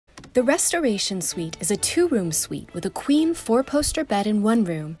The Restoration Suite is a two-room suite with a queen four-poster bed in one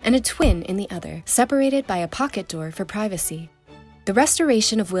room and a twin in the other, separated by a pocket door for privacy. The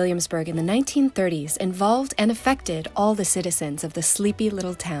restoration of Williamsburg in the 1930s involved and affected all the citizens of the sleepy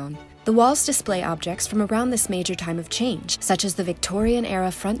little town. The walls display objects from around this major time of change, such as the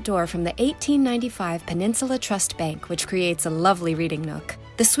Victorian-era front door from the 1895 Peninsula Trust Bank, which creates a lovely reading nook.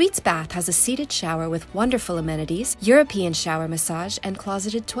 The suite's bath has a seated shower with wonderful amenities, European shower massage, and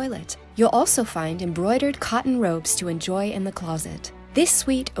closeted toilet. You'll also find embroidered cotton robes to enjoy in the closet. This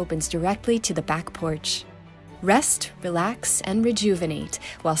suite opens directly to the back porch. Rest, relax, and rejuvenate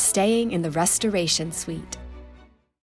while staying in the Restoration Suite.